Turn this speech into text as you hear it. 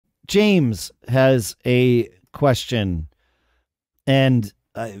James has a question, and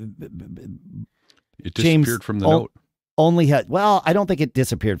it disappeared from the note. Only had, well, I don't think it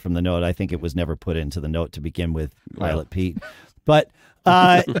disappeared from the note. I think it was never put into the note to begin with, Pilot Pete. But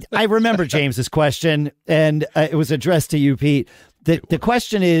I remember James's question, and it was addressed to you, Pete. The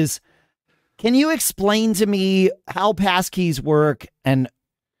question is, can you explain to me how passkeys work, and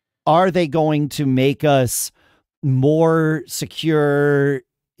are they going to make us more secure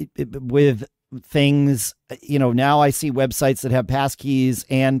with things? You know, now I see websites that have passkeys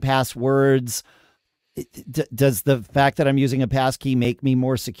and passwords. Does the fact that I'm using a passkey make me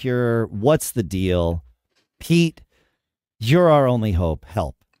more secure? What's the deal? Pete, you're our only hope.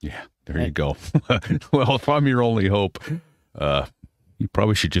 Help. Yeah, there you go. Well, if I'm your only hope, you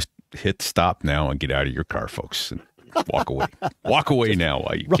probably should just hit stop now and get out of your car, folks, and walk away. Walk away now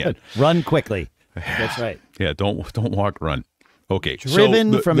while you can. Run quickly. That's right. Yeah, don't walk, run. Okay.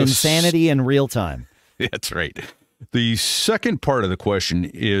 Driven from insanity in real time. That's right. The second part of the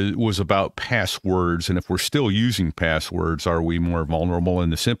question was about passwords, and if we're still using passwords, are we more vulnerable?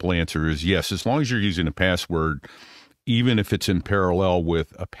 And the simple answer is yes. As long as you're using a password, even if it's in parallel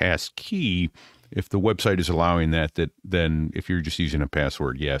with a passkey, if the website is allowing that, then if you're just using a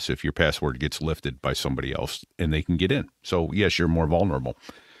password, yes. If your password gets lifted by somebody else and they can get in, so yes, you're more vulnerable.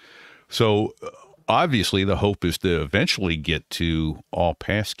 So obviously, the hope is to eventually get to all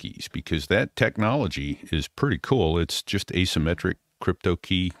passkeys, because that technology is pretty cool. It's just asymmetric crypto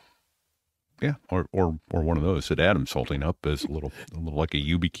key, yeah, or one of those that Adam's holding up as a little like a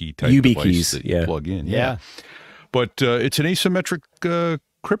YubiKey type device that you plug in. Yeah. But it's an asymmetric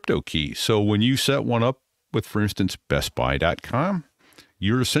crypto key. So when you set one up with, for instance, BestBuy.com,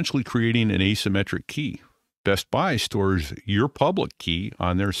 you're essentially creating an asymmetric key. Best Buy stores your public key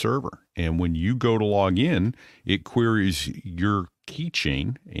on their server. And when you go to log in, it queries your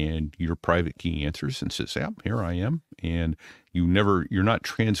keychain, and your private key answers and says, "Yep, here I am." And you're not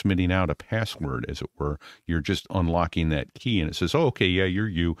transmitting out a password, as it were. You're just unlocking that key, and it says, "Oh, okay, yeah, you're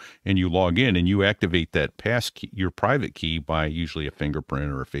you." And you log in and you activate that your private key by usually a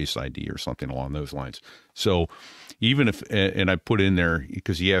fingerprint or a Face ID or something along those lines. So even if, and I put in there,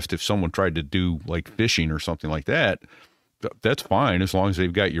 because he asked if someone tried to do like phishing or something like that, that's fine as long as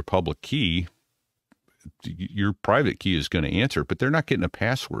they've got your public key. Your private key is going to answer, but they're not getting a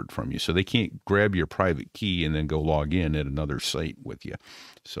password from you, so they can't grab your private key and then go log in at another site with you,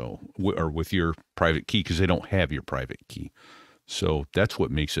 so or with your private key, because they don't have your private key. So that's what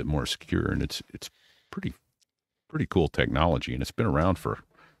makes it more secure, and it's pretty cool technology, and it's been around for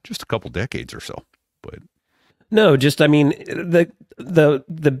just a couple decades or so. But no, just, I mean,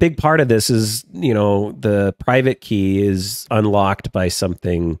 the big part of this is, you know, the private key is unlocked by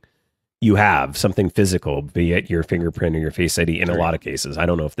something you have, something physical, be it your fingerprint or your Face ID in a lot of cases. I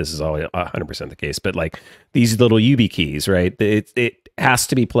don't know if this is always 100% the case, but like these little YubiKeys, right? It has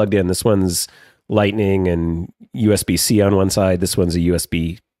to be plugged in. This one's Lightning and USB-C on one side. This one's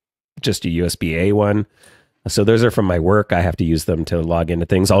just a USB-A one. So those are from my work. I have to use them to log into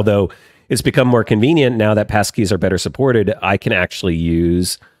things. Although it's become more convenient now that passkeys are better supported, I can actually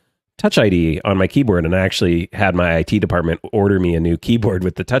use Touch ID on my keyboard, and I actually had my IT department order me a new keyboard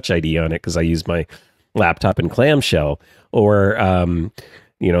with the Touch ID on it because I used my laptop in clamshell. Or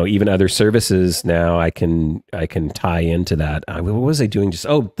you know, even other services now I can tie into that. What was I doing? The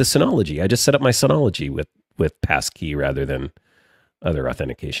Synology. I just set up my Synology with passkey rather than other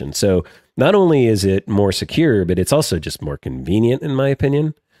authentication. So not only is it more secure, but it's also just more convenient, in my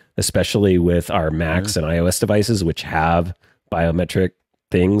opinion, especially with our Macs and iOS devices, which have biometric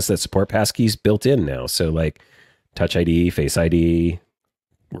things that support passkeys built in now. So like Touch ID, Face ID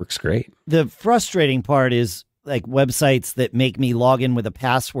works great. The frustrating part is like websites that make me log in with a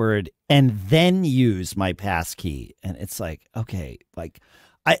password and then use my passkey. And it's like, okay, like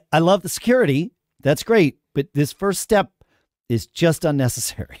I love the security. That's great. But this first step is just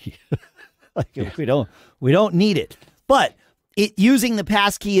unnecessary. Like we don't need it. But using the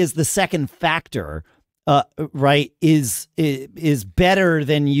passkey as the second factor, right, is better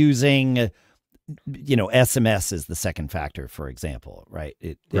than using, you know, SMS as the second factor, for example, right?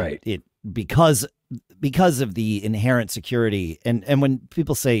 Because of the inherent security, and when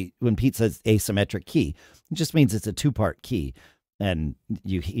Pete says asymmetric key, it just means it's a two-part key, and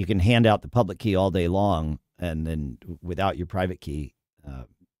you can hand out the public key all day long, and then without your private key,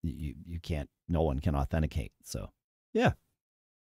 you can't. No one can authenticate. So yeah.